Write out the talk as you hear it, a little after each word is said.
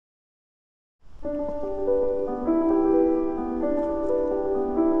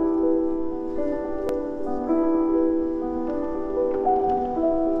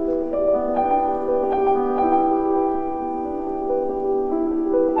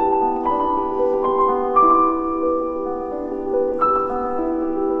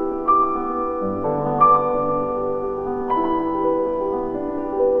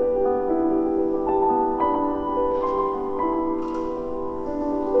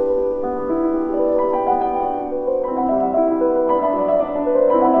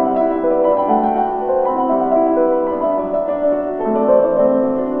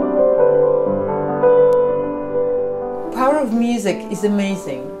Music is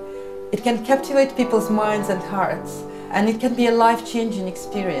amazing. It can captivate people's minds and hearts, and it can be a life-changing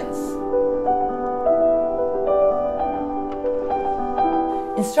experience.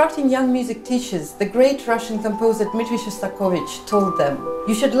 Instructing young music teachers, the great Russian composer Dmitri Shostakovich told them,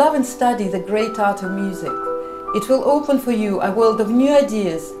 "You should love and study the great art of music. It will open for you a world of new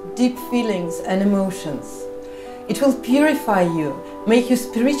ideas, deep feelings and emotions. It will purify you, make you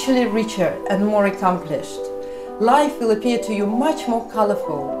spiritually richer and more accomplished. Life will appear to you much more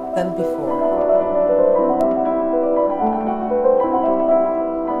colorful than before."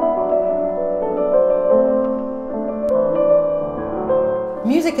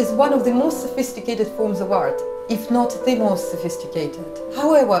 Music is one of the most sophisticated forms of art, if not the most sophisticated.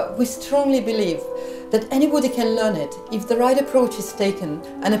 However, we strongly believe that anybody can learn it if the right approach is taken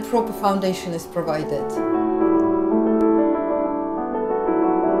and a proper foundation is provided.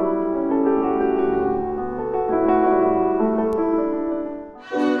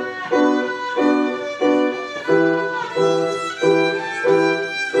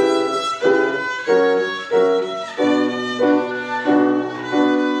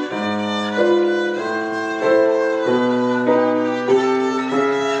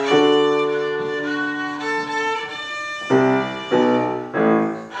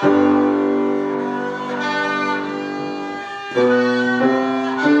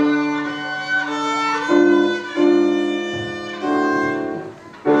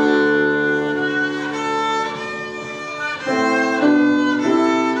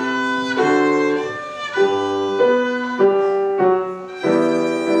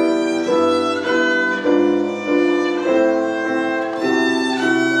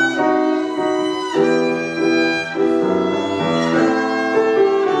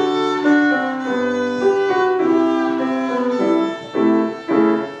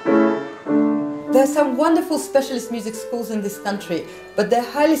 There are some wonderful specialist music schools in this country, but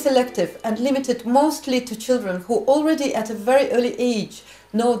they're highly selective and limited mostly to children who already at a very early age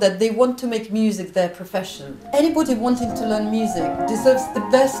know that they want to make music their profession. Anybody wanting to learn music deserves the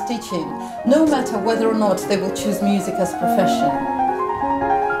best teaching, no matter whether or not they will choose music as profession.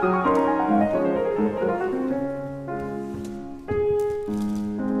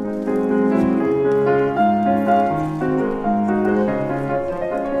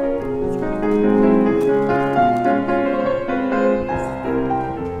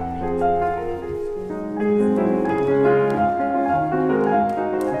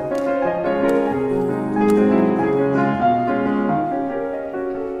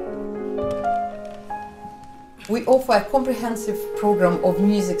 We offer a comprehensive program of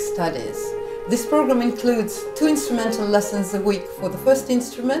music studies. This program includes 2 instrumental lessons a week for the first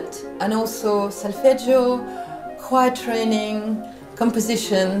instrument, and also solfeggio, choir training,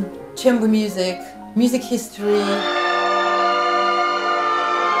 composition, chamber music, music history.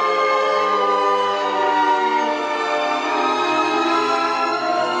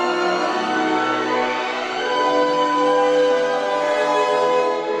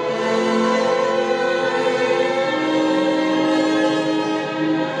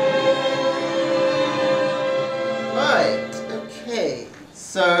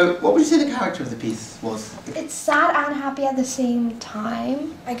 So, what would you say the character of the piece was? It's sad and happy at the same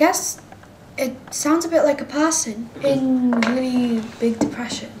time. I guess it sounds a bit like a person in really big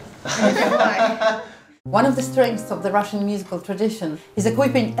depression. I don't know why. One of the strengths of the Russian musical tradition is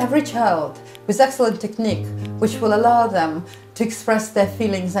equipping every child with excellent technique, which will allow them to express their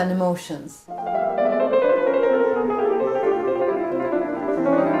feelings and emotions.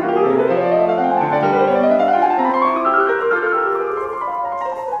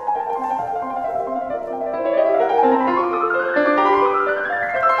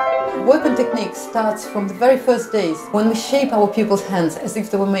 Weapon technique starts from the very first days, when we shape our pupils' hands as if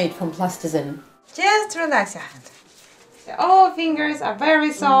they were made from plasticine. Just relax your hand. All fingers are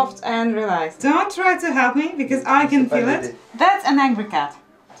very soft and relaxed. Don't try to help me, because I can feel it. That's an angry cat.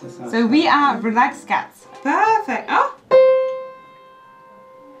 So we are relaxed cats. Perfect. Oh!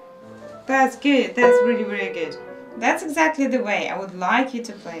 That's good. That's really, really good. That's exactly the way I would like you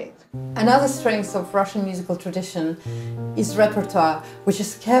to play it. Another strength of Russian musical tradition is repertoire, which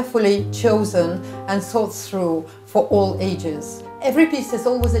is carefully chosen and thought through for all ages. Every piece is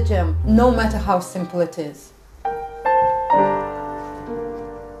always a gem, no matter how simple it is.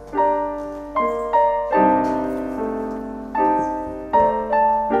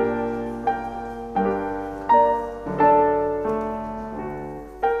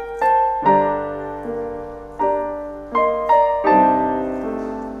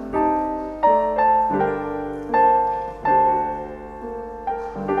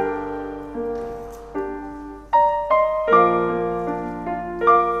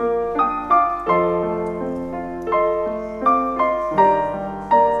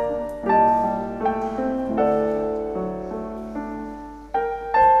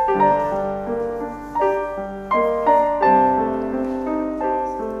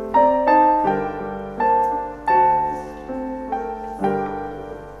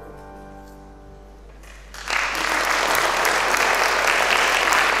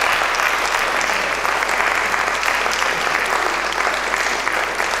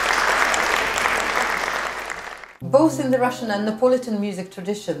 Both in the Russian and Neapolitan music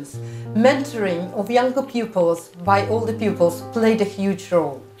traditions, mentoring of younger pupils by older pupils played a huge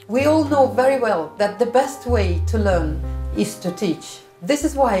role. We all know very well that the best way to learn is to teach. This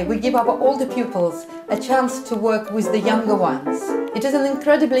is why we give our older pupils a chance to work with the younger ones. It is an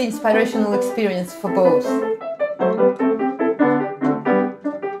incredibly inspirational experience for both.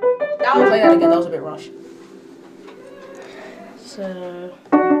 Now I'll play that again, that was a bit rushed. So...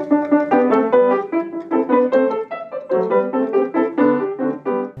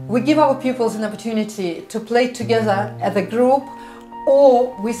 We give our pupils an opportunity to play together as a group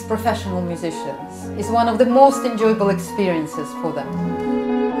or with professional musicians. It's one of the most enjoyable experiences for them.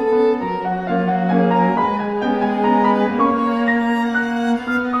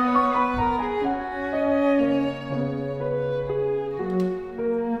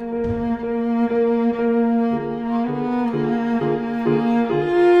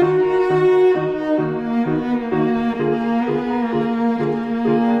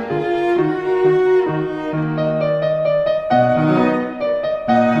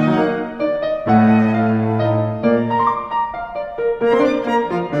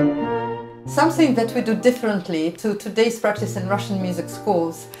 Something that we do differently to today's practice in Russian music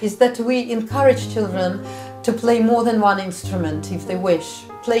schools is that we encourage children to play more than one instrument if they wish.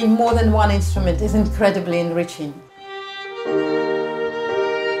 Playing more than one instrument is incredibly enriching.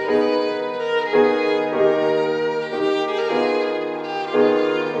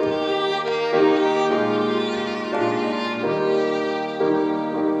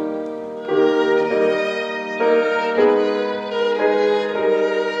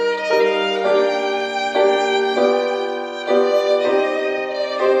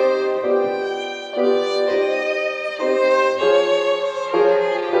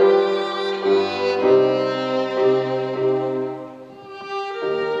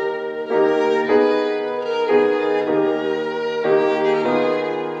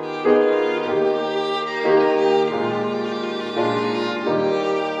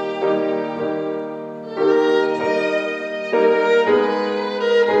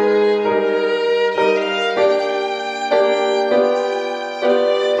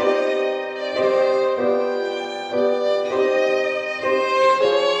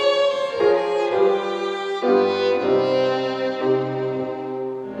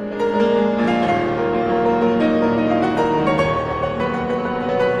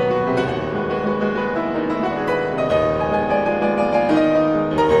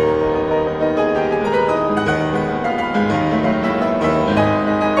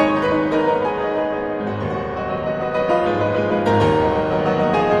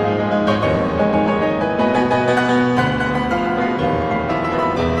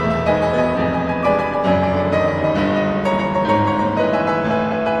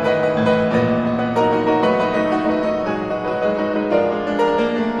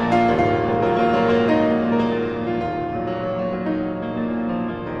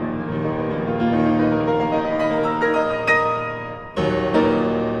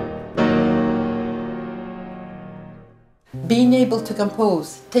 Being able to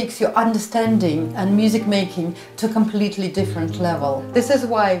compose takes your understanding and music making to a completely different level. This is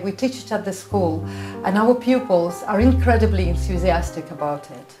why we teach it at the school, and our pupils are incredibly enthusiastic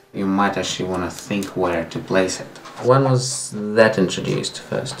about it. You might actually want to think where to place it. When was that introduced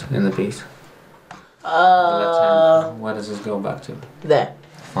first in the piece? The left hand. Where does this go back to? There.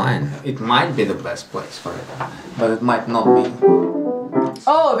 Fine. It might be the best place for it, but it might not be.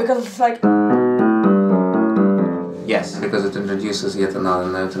 Oh, because it's like... Yes, because it introduces yet another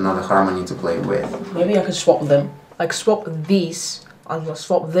note, another harmony to play with. Maybe I could swap them. Like swap these, and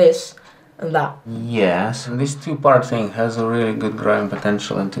swap this and that. Yes, and this two-part thing has a really good growing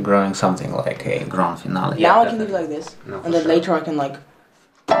potential into growing something like a grand finale. Now I can do it like this, No, and then sure. later I can like...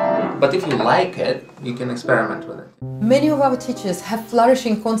 But if you like it, you can experiment with it. Many of our teachers have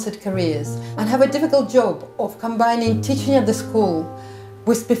flourishing concert careers and have a difficult job of combining teaching at the school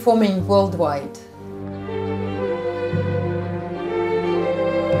with performing worldwide.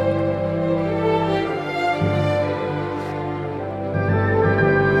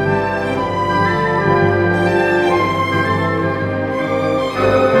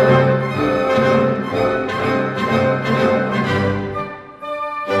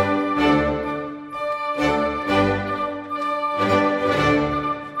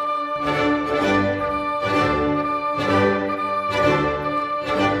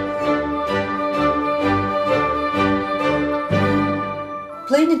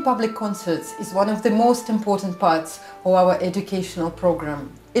 Playing in public concerts is one of the most important parts of our educational program.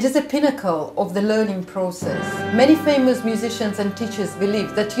 It is a pinnacle of the learning process. Many famous musicians and teachers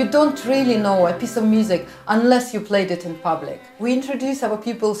believe that you don't really know a piece of music unless you played it in public. We introduce our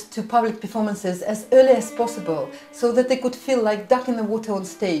pupils to public performances as early as possible so that they could feel like duck in the water on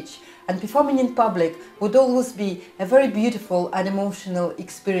stage, and performing in public would always be a very beautiful and emotional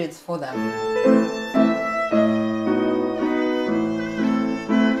experience for them.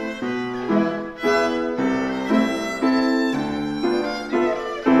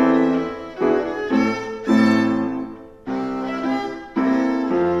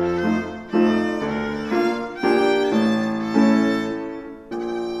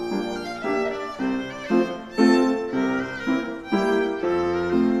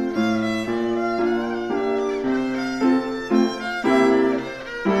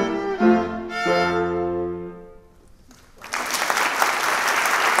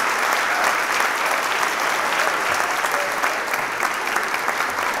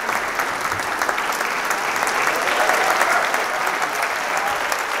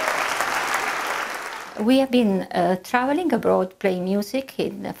 We have been traveling abroad playing music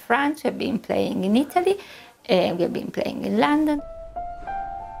in France, we have been playing in Italy, and we have been playing in London.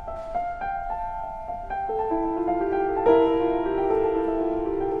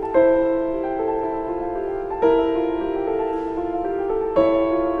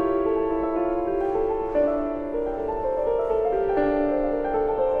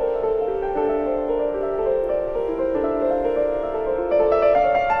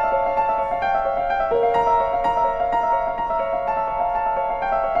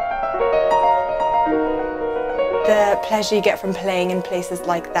 The pleasure you get from playing in places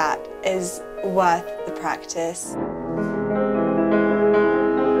like that is worth the practice.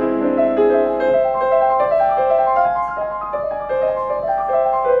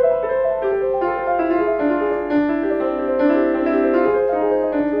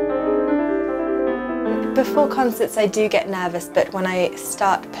 Before concerts I do get nervous, but when I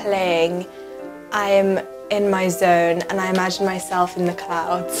start playing I am in my zone and I imagine myself in the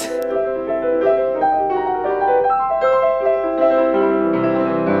clouds.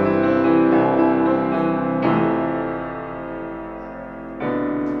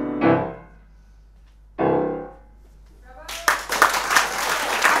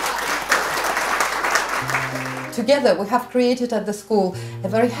 Together we have created at the school a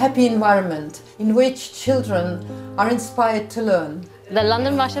very happy environment in which children are inspired to learn. The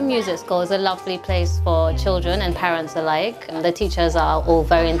London Russian Music School is a lovely place for children and parents alike. The teachers are all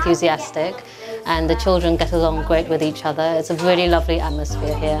very enthusiastic and the children get along great with each other. It's a really lovely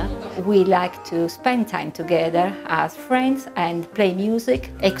atmosphere here. We like to spend time together as friends and play music,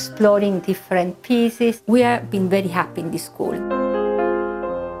 exploring different pieces. We have been very happy in this school.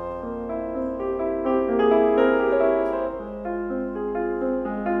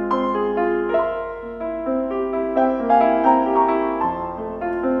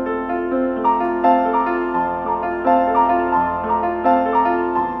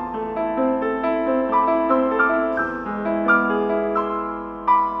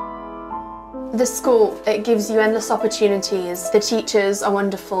 The school, it gives you endless opportunities. The teachers are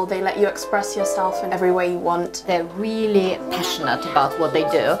wonderful, they let you express yourself in every way you want. They're really passionate about what they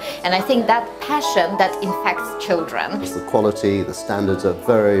do, and I think that passion that infects children. The quality, the standards are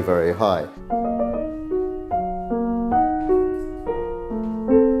very, very high.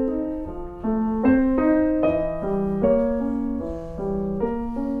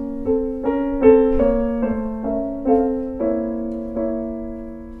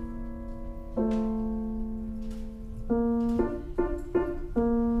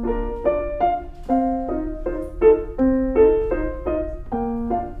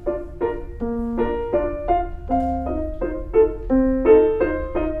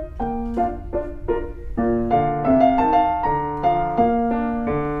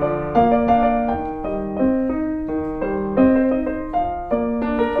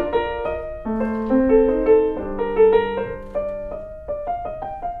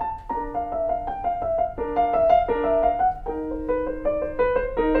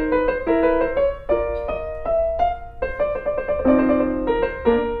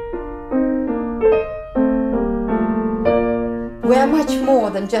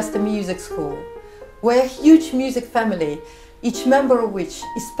 more than just a music school. We're a huge music family, each member of which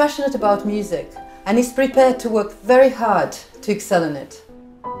is passionate about music and is prepared to work very hard to excel in it.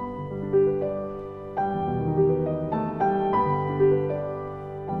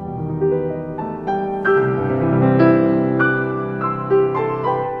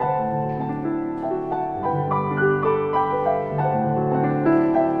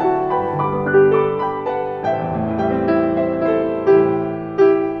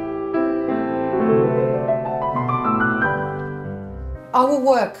 Our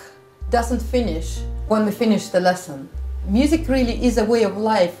work doesn't finish when we finish the lesson. Music really is a way of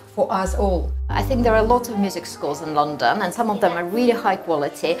life for us all. I think there are lots of music schools in London and some of them are really high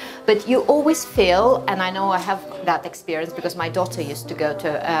quality, but you always feel, and I know I have that experience because my daughter used to go to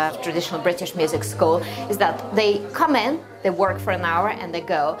a traditional British music school, is that they come in, they work for an hour and they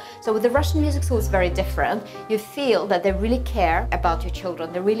go. So with the Russian music school it's very different. You feel that they really care about your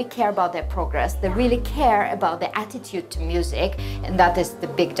children, they really care about their progress, they really care about their attitude to music, and that is the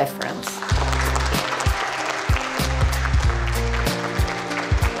big difference.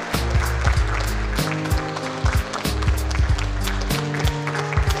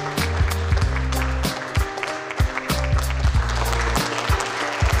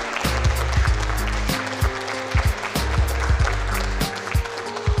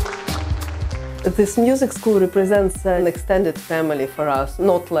 This music school represents an extended family for us,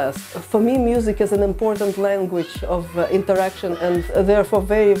 not less. For me, music is an important language of interaction and therefore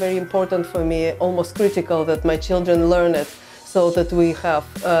very, very important for me, almost critical that my children learn it so that we have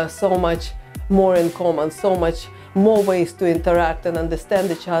so much more in common, so much more ways to interact and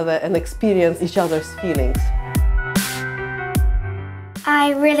understand each other and experience each other's feelings.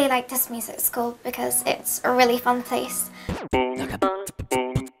 I really like this music school because it's a really fun place.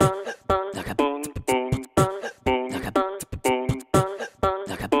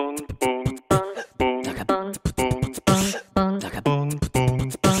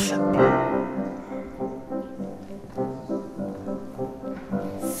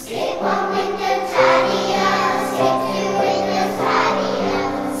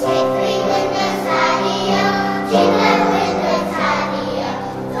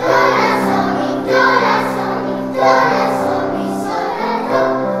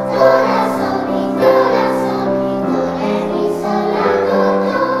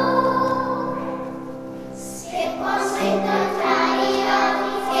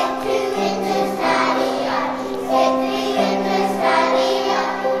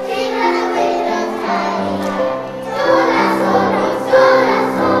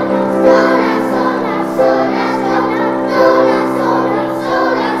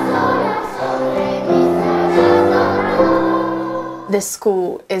 This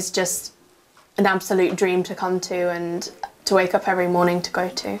school is just an absolute dream to come to and to wake up every morning to go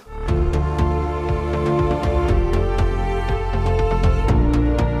to.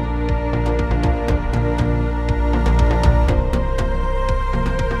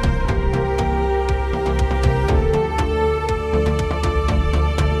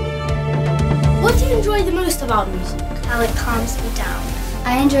 What do you enjoy the most about music? How it calms me down.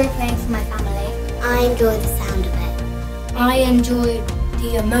 I enjoy playing for my family. I enjoy the sound of it. I enjoy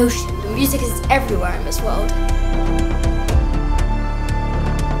the emotion. The music is everywhere in this world.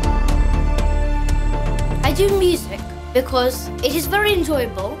 I do music because it is very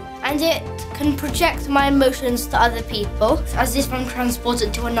enjoyable and it can project my emotions to other people as if I'm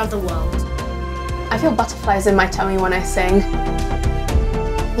transported to another world. I feel butterflies in my tummy when I sing.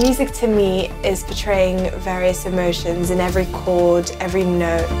 Music to me is portraying various emotions in every chord, every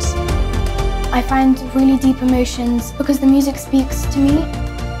note. I find really deep emotions because the music speaks to me.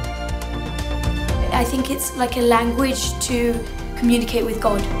 I think it's like a language to communicate with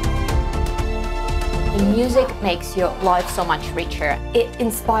God. Music makes your life so much richer. It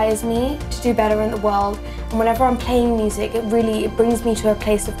inspires me to do better in the world, and whenever I'm playing music, it brings me to a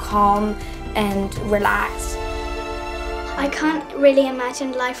place of calm and relax. I can't really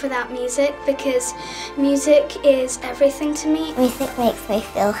imagine life without music because music is everything to me. Music makes me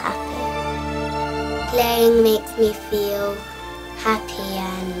feel happy. Playing makes me feel happy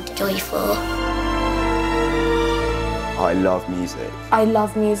and joyful. I love music. I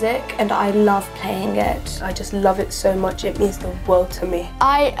love music and I love playing it. I just love it so much, it means the world to me.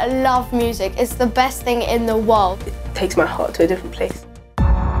 I love music. It's the best thing in the world. It takes my heart to a different place.